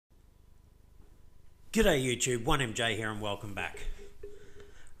G'day YouTube, 1MJ here and welcome back.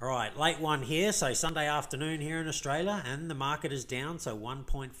 Alright, late one here, so Sunday afternoon here in Australia, and the market is down, so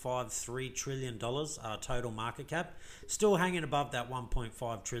 $1.53 trillion total market cap. Still hanging above that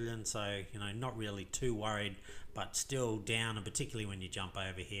 1.5 trillion, so not really too worried, but still down, and particularly when you jump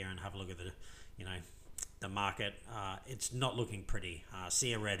over here and have a look at the market, it's not looking pretty.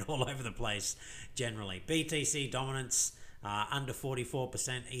 See a red all over the place generally. BTC dominance under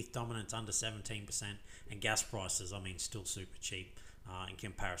 44%, ETH dominance under 17%, and gas prices, still super cheap in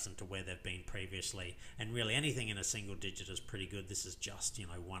comparison to where they've been previously. And really anything in a single digit is pretty good. This is just,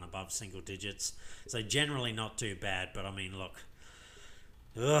 one above single digits. So generally not too bad, but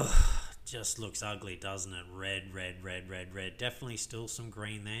look, just looks ugly, doesn't it? Red, red, red, red, red. Definitely still some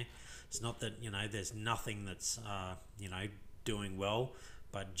green there. It's not that, there's nothing that's, doing well,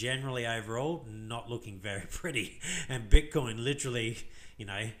 but generally overall not looking very pretty. And Bitcoin literally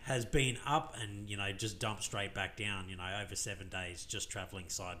has been up and just dumped straight back down over 7 days, just traveling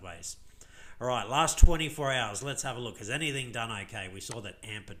sideways. All right, last 24 hours, let's have a look. Has anything done okay? We saw that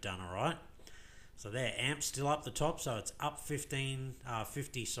AMP had done all right. So there, AMP's still up the top, so it's up 4,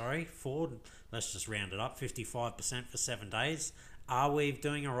 let's just round it up, 55% for 7 days. Arweave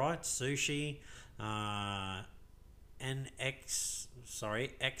doing all right. Sushi,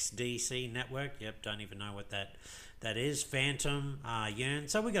 XDC network. Yep, don't even know what that is. Phantom, Yearn.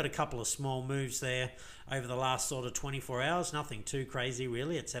 So we got a couple of small moves there over the last sort of 24 hours. Nothing too crazy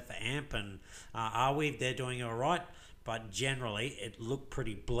really, except for AMP and Arweave. They're doing all right, but generally it looked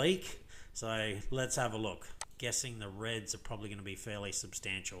pretty bleak. So let's have a look. Guessing the reds are probably going to be fairly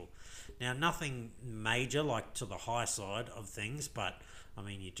substantial. Now, nothing major like to the high side of things, but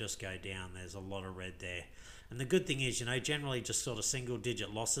you just go down, there's a lot of red there. And the good thing is, generally just sort of single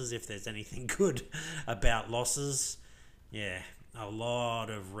digit losses, if there's anything good about losses. Yeah, a lot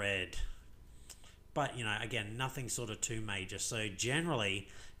of red. But, again, nothing sort of too major. So generally,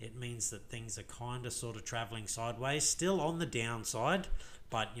 it means that things are kind of sort of traveling sideways, still on the downside,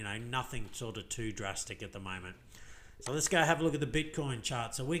 but, nothing sort of too drastic at the moment. So let's go have a look at the Bitcoin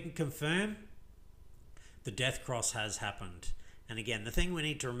chart. So we can confirm the death cross has happened. And again, the thing we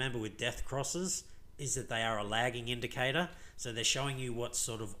need to remember with death crosses is that they are a lagging indicator. So they're showing you what's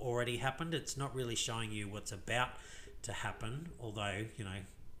sort of already happened. It's not really showing you what's about to happen, although,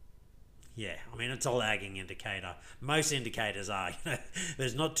 it's a lagging indicator. Most indicators are,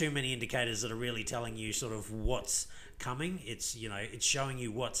 there's not too many indicators that are really telling you sort of what's coming. It's, it's showing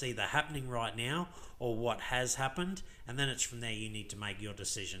you what's either happening right now or what has happened. And then it's from there you need to make your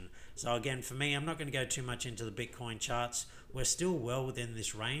decision. So again, for me, I'm not going to go too much into the Bitcoin charts. We're still well within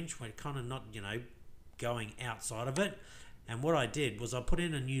this range. We're kind of not, going outside of it. And what I did was I put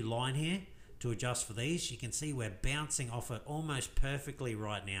in a new line here to adjust for these. You can see we're bouncing off it almost perfectly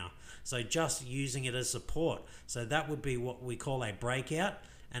right now. So just using it as support. So that would be what we call a breakout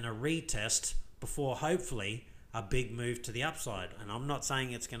and a retest before hopefully a big move to the upside. And I'm not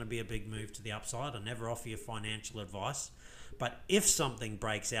saying it's going to be a big move to the upside. I never offer you financial advice. But if something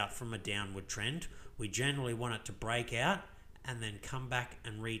breaks out from a downward trend, we generally want it to break out and then come back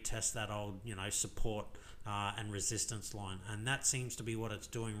and retest that old, support and resistance line. And that seems to be what it's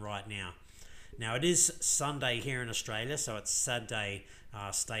doing right now. Now, it is Sunday here in Australia, so it's Saturday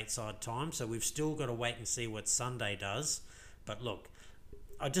stateside time. So we've still got to wait and see what Sunday does. But look,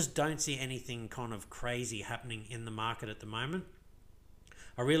 I just don't see anything kind of crazy happening in the market at the moment.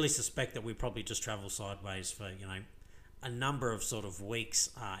 I really suspect that we probably just travel sideways for, a number of sort of weeks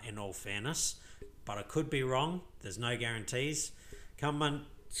in all fairness. But I could be wrong. There's no guarantees. Come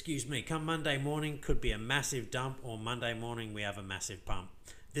Monday morning could be a massive dump, or Monday morning we have a massive pump.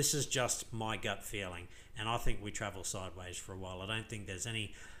 This is just my gut feeling, and I think we travel sideways for a while. I don't think there's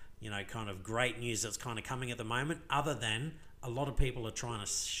any, kind of great news that's kind of coming at the moment, other than a lot of people are trying to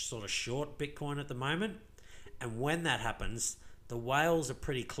sort of short Bitcoin at the moment. And when that happens, the whales are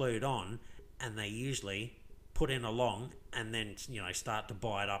pretty clued on, and they usually put in a long and then, start to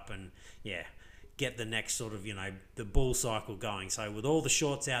buy it up and, get the next sort of, the bull cycle going. So with all the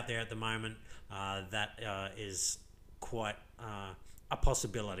shorts out there at the moment, that is quite a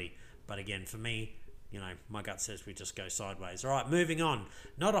possibility. But again, for me, my gut says we just go sideways. All right, moving on.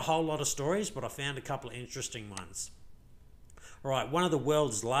 Not a whole lot of stories, but I found a couple of interesting ones. All right, one of the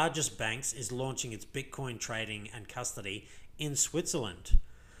world's largest banks is launching its Bitcoin trading and custody in Switzerland.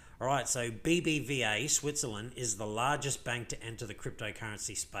 All right, so BBVA Switzerland is the largest bank to enter the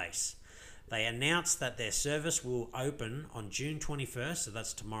cryptocurrency space. They announced that their service will open on June 21st, so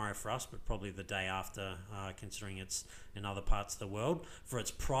that's tomorrow for us, but probably the day after, considering it's in other parts of the world, for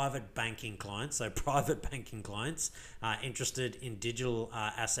its private banking clients. So private banking clients interested in digital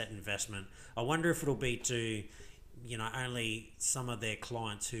asset investment. I wonder if it'll be to, only some of their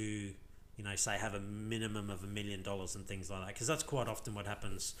clients who, say have a minimum of $1 million and things like that, because that's quite often what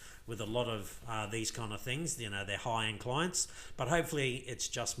happens with a lot of these kind of things. They're high-end clients, but hopefully it's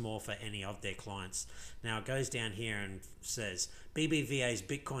just more for any of their clients. Now it goes down here and says BBVA's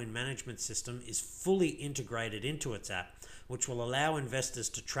Bitcoin management system is fully integrated into its app, which will allow investors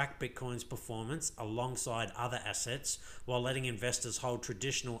to track Bitcoin's performance alongside other assets while letting investors hold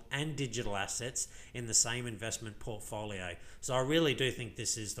traditional and digital assets in the same investment portfolio. So I really do think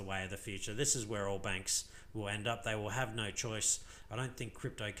this is the way of the future. This is where all banks will end up. They will have no choice. I don't think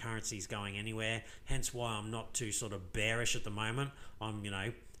cryptocurrency is going anywhere, hence why I'm not too sort of bearish at the moment. I'm,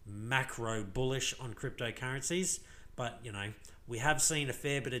 macro bullish on cryptocurrencies, but, we have seen a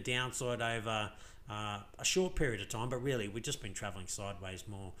fair bit of downside over a short period of time, but really we've just been traveling sideways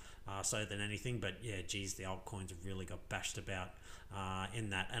more so than anything. But yeah, geez, the altcoins have really got bashed about in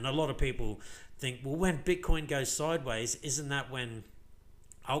that. And a lot of people think, well, when Bitcoin goes sideways, isn't that when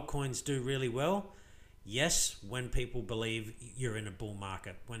altcoins do really well? Yes, when people believe you're in a bull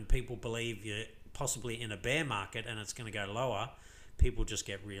market. When people believe you're possibly in a bear market and it's going to go lower, people just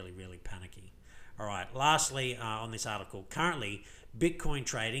get really, really panicky. All right, lastly on this article, currently Bitcoin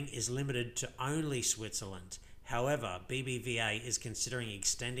trading is limited to only Switzerland. However, BBVA is considering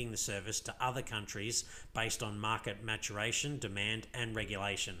extending the service to other countries based on market maturation, demand, and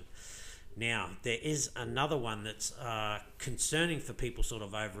regulation. Now, there is another one that's concerning for people sort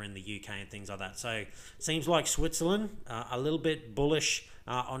of over in the UK and things like that. So, seems like Switzerland, a little bit bullish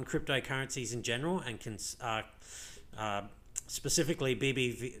on cryptocurrencies in general, and specifically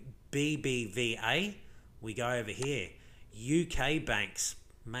BBVA. We go over here. UK banks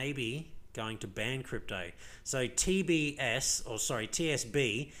maybe going to ban crypto. So TSB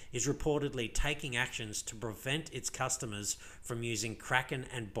is reportedly taking actions to prevent its customers from using Kraken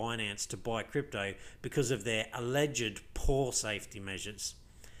and Binance to buy crypto because of their alleged poor safety measures.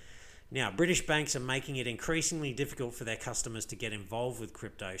 Now, British banks are making it increasingly difficult for their customers to get involved with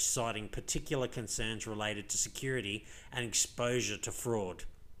crypto, citing particular concerns related to security and exposure to fraud.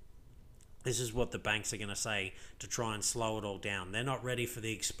 This is what the banks are going to say to try and slow it all down. They're not ready for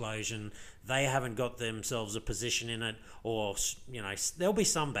the explosion. They haven't got themselves a position in it, or, there'll be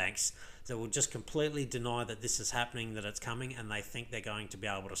some banks that will just completely deny that this is happening, that it's coming, and they think they're going to be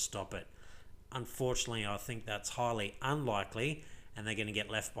able to stop it. Unfortunately, I think that's highly unlikely, and they're going to get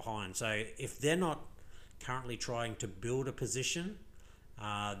left behind. So if they're not currently trying to build a position,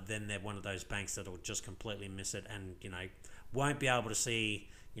 then they're one of those banks that will just completely miss it and, won't be able to see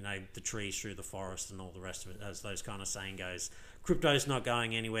the trees through the forest and all the rest of it, as those kind of saying goes. Crypto's not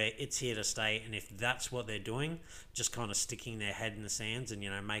going anywhere. It's here to stay. And if that's what they're doing, just kind of sticking their head in the sands and,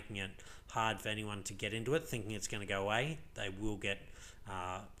 making it hard for anyone to get into it, thinking it's going to go away, they will get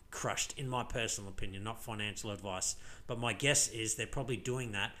crushed, in my personal opinion, not financial advice. But my guess is they're probably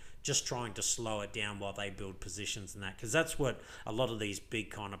doing that, just trying to slow it down while they build positions and that, because that's what a lot of these big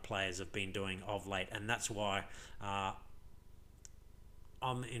kind of players have been doing of late. And that's why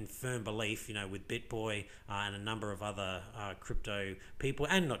I'm in firm belief, with BitBoy and a number of other crypto people,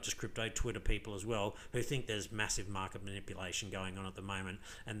 and not just crypto, Twitter people as well, who think there's massive market manipulation going on at the moment,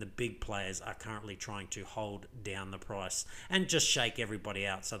 and the big players are currently trying to hold down the price and just shake everybody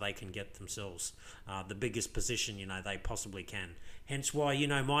out so they can get themselves the biggest position, they possibly can. Hence why,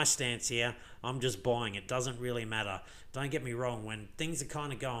 my stance here, I'm just buying. It doesn't really matter. Don't get me wrong, when things are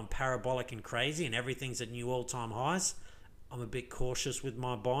kind of going parabolic and crazy and everything's at new all-time highs, I'm a bit cautious with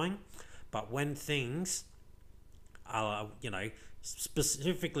my buying. But when things are,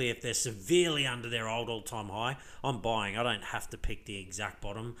 specifically if they're severely under their old all-time high, I'm buying. I don't have to pick the exact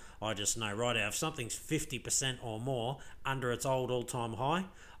bottom. I just know right out, if something's 50% or more under its old all-time high,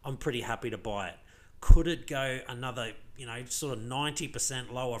 I'm pretty happy to buy it. Could it go another, sort of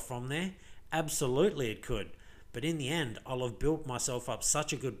 90% lower from there? Absolutely it could. But in the end, I'll have built myself up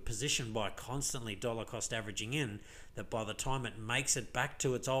such a good position by constantly dollar cost averaging in that by the time it makes it back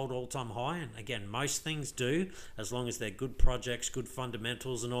to its old all-time high, and again, most things do, as long as they're good projects, good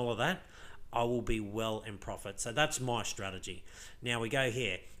fundamentals and all of that, I will be well in profit. So that's my strategy. Now we go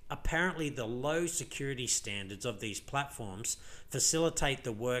here. Apparently the low security standards of these platforms facilitate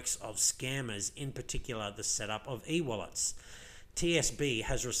the works of scammers, in particular the setup of e-wallets. TSB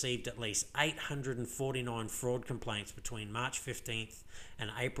has received at least 849 fraud complaints between March 15th and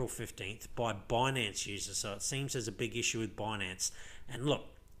April 15th by Binance users. So it seems there's a big issue with Binance. And look,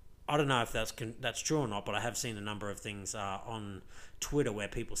 I don't know if that's true or not, but I have seen a number of things on Twitter where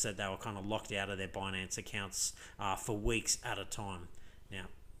people said they were kind of locked out of their Binance accounts for weeks at a time. Now,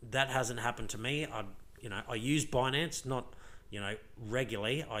 that hasn't happened to me. I use Binance, not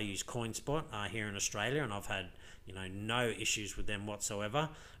regularly. I use CoinSpot here in Australia, and I've had no issues with them whatsoever.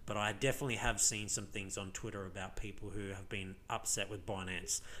 But I definitely have seen some things on Twitter about people who have been upset with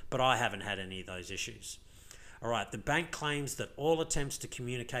Binance, but I haven't had any of those issues. All right, the bank claims that all attempts to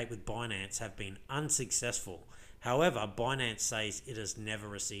communicate with Binance have been unsuccessful. However, Binance says it has never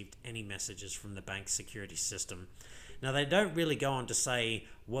received any messages from the bank's security system. Now, they don't really go on to say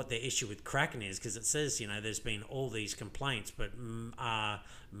what their issue with Kraken is, because it says, there's been all these complaints, but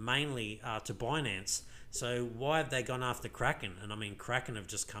mainly to Binance. So why have they gone after Kraken? And I mean, Kraken have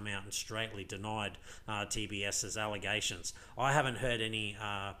just come out and straightly denied TBS's allegations. I haven't heard any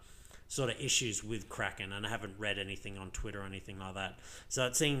sort of issues with Kraken, and I haven't read anything on Twitter or anything like that. So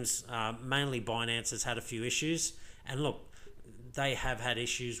it seems mainly Binance has had a few issues. And look, they have had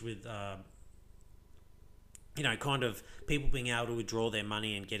issues with kind of people being able to withdraw their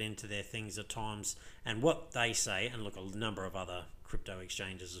money and get into their things at times. And what they say, and look, a number of other crypto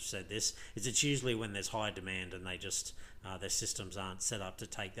exchanges have said this, is it's usually when there's high demand and they just, their systems aren't set up to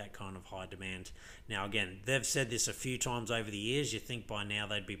take that kind of high demand. Now, again, they've said this a few times over the years. You think by now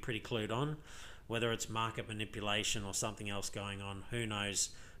they'd be pretty clued on. Whether it's market manipulation or something else going on, who knows?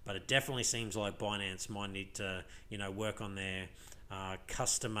 But it definitely seems like Binance might need to, work on their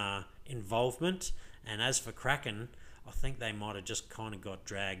customer involvement. And as for Kraken, I think they might have just kind of got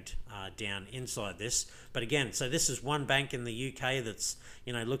dragged down inside this. But again, so this is one bank in the UK that's,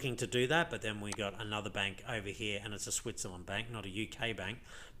 looking to do that. But then we got another bank over here, and it's a Switzerland bank, not a UK bank.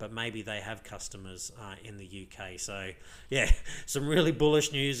 But maybe they have customers in the UK. So, yeah, some really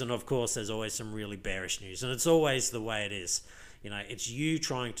bullish news. And, of course, there's always some really bearish news. And it's always the way it is. It's you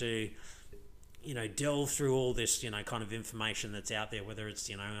trying to delve through all this, kind of information that's out there, whether it's,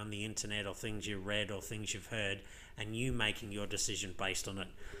 on the internet or things you read or things you've heard, and you making your decision based on it.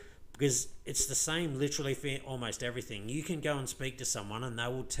 Because it's the same literally for almost everything. You can go and speak to someone and they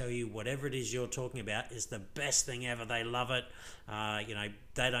will tell you whatever it is you're talking about is the best thing ever. They love it.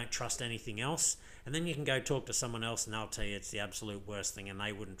 They don't trust anything else. And then you can go talk to someone else and they'll tell you it's the absolute worst thing and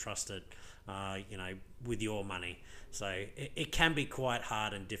they wouldn't trust it, with your money. So it can be quite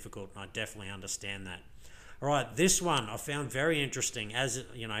hard and difficult, and I definitely understand that. All right, this one I found very interesting. As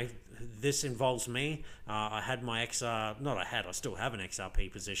this involves me. I had my I still have an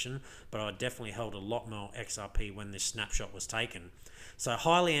XRP position, but I definitely held a lot more XRP when this snapshot was taken. So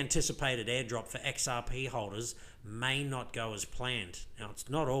highly anticipated airdrop for XRP holders may not go as planned. Now, it's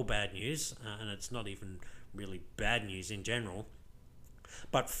not all bad news, and it's not even really bad news in general.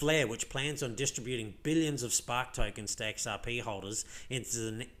 But Flare, which plans on distributing billions of Spark tokens to XRP holders,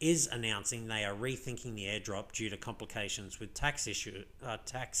 is announcing they are rethinking the airdrop due to complications with tax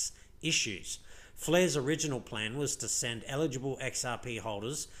issues. Flare's original plan was to send eligible XRP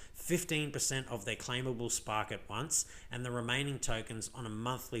holders 15% of their claimable Spark at once and the remaining tokens on a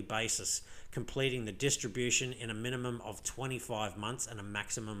monthly basis, completing the distribution in a minimum of 25 months and a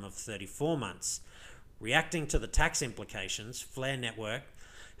maximum of 34 months. Reacting to the tax implications, Flare Network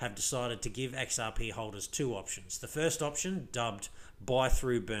have decided to give XRP holders two options. The first option, dubbed Buy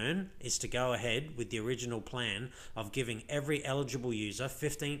Through Burn, is to go ahead with the original plan of giving every eligible user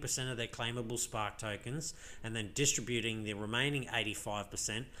 15% of their claimable Spark tokens and then distributing the remaining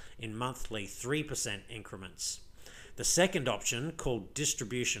 85% in monthly 3% increments. The second option, called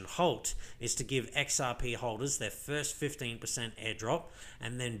Distribution Halt, is to give XRP holders their first 15% airdrop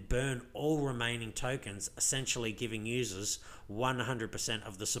and then burn all remaining tokens, essentially giving users 100%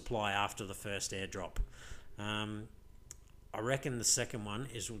 of the supply after the first airdrop. I reckon the second one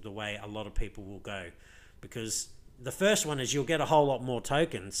is the way a lot of people will go, because the first one is you'll get a whole lot more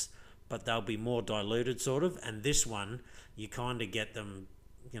tokens, but they'll be more diluted sort of, and this one you kind of get them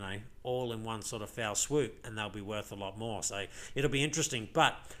all in one sort of foul swoop, and they'll be worth a lot more. So it'll be interesting.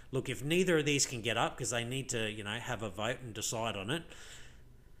 But look, if neither of these can get up, because they need to, have a vote and decide on it,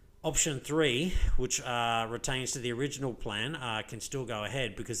 option 3, which retains to the original plan, can still go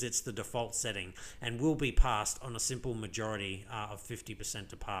ahead because it's the default setting and will be passed on a simple majority of 50%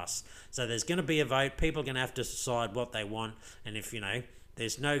 to pass. So there's going to be a vote. People are going to have to decide what they want, and if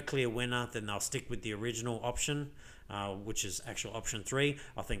there's no clear winner, then they'll stick with the original option, which is actual option 3.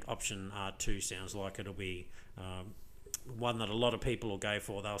 I think option 2 sounds like it'll be one that a lot of people will go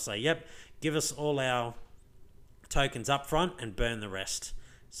for. They'll say, yep, give us all our tokens up front and burn the rest.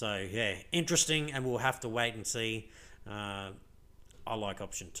 So, yeah, interesting, and we'll have to wait and see. I like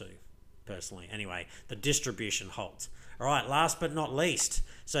option 2, personally. Anyway, the distribution halt. All right, last but not least.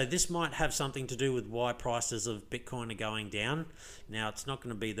 So this might have something to do with why prices of Bitcoin are going down. Now, it's not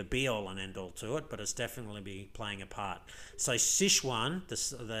going to be the be-all and end-all to it, but it's definitely be playing a part. So Sichuan,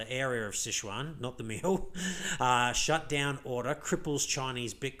 the area of Sichuan, not the meal, shutdown order cripples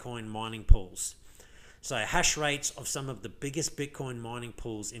Chinese Bitcoin mining pools. So hash rates of some of the biggest Bitcoin mining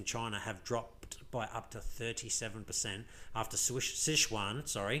pools in China have dropped by up to 37% after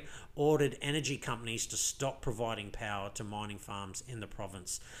Sichuan, ordered energy companies to stop providing power to mining farms in the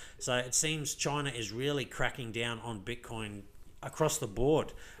province. So it seems China is really cracking down on Bitcoin across the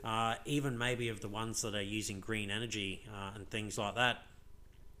board, even maybe of the ones that are using green energy and things like that.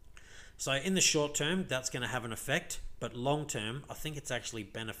 So in the short term, that's going to have an effect, but long term, I think it's actually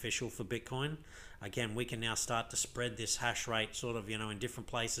beneficial for Bitcoin. Again, we can now start to spread this hash rate sort of, in different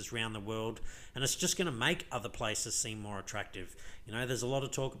places around the world, and it's just going to make other places seem more attractive. There's a lot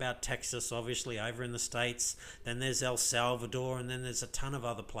of talk about Texas, obviously, over in the States. Then there's El Salvador, and then there's a ton of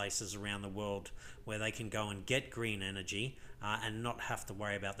other places around the world where they can go and get green energy and not have to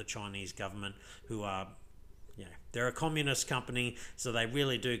worry about the Chinese government, who are they're a communist company, so they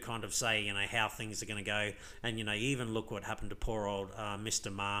really do kind of say, how things are going to go. And, even look what happened to poor old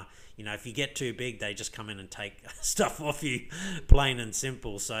Mr. Ma. If you get too big, they just come in and take stuff off you, plain and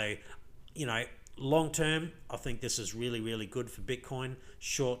simple. So, long term, I think this is really, really good for Bitcoin.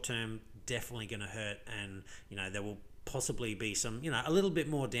 Short term, definitely going to hurt. And, there will possibly be some, a little bit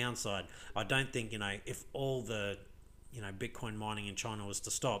more downside. I don't think, if all the, Bitcoin mining in China was to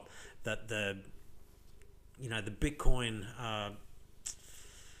stop, that the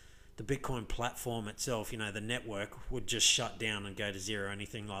Bitcoin platform itself, the network would just shut down and go to zero,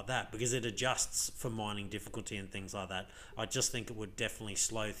 anything like that, because it adjusts for mining difficulty and things like that. I just think it would definitely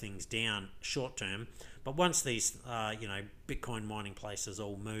slow things down short term. But once these, Bitcoin mining places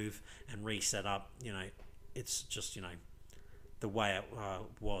all move and reset up, it's just, the way it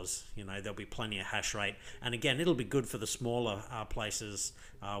was. There'll be plenty of hash rate, and again, it'll be good for the smaller places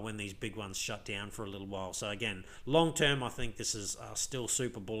when these big ones shut down for a little while. So again, long term, I think this is still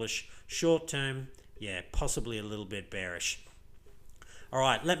super bullish. Short term, possibly a little bit bearish. All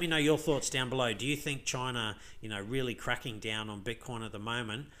right, let me know your thoughts down below. Do you think China, really cracking down on Bitcoin at the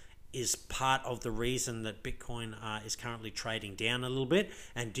moment is part of the reason that Bitcoin is currently trading down a little bit?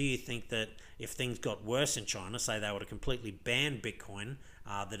 And do you think that if things got worse in China, say they were to completely ban Bitcoin,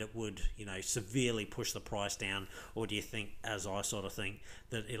 that it would, severely push the price down? Or do you think, as I sort of think,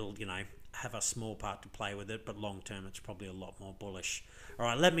 that it'll, have a small part to play with it, but long term it's probably a lot more bullish? All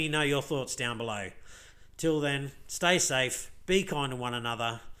right, let me know your thoughts down below. Till then, stay safe, be kind to one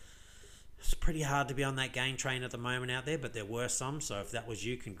another. It's pretty hard to be on that gain train at the moment out there, but there were some. So if that was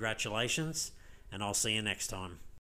you, congratulations, and I'll see you next time.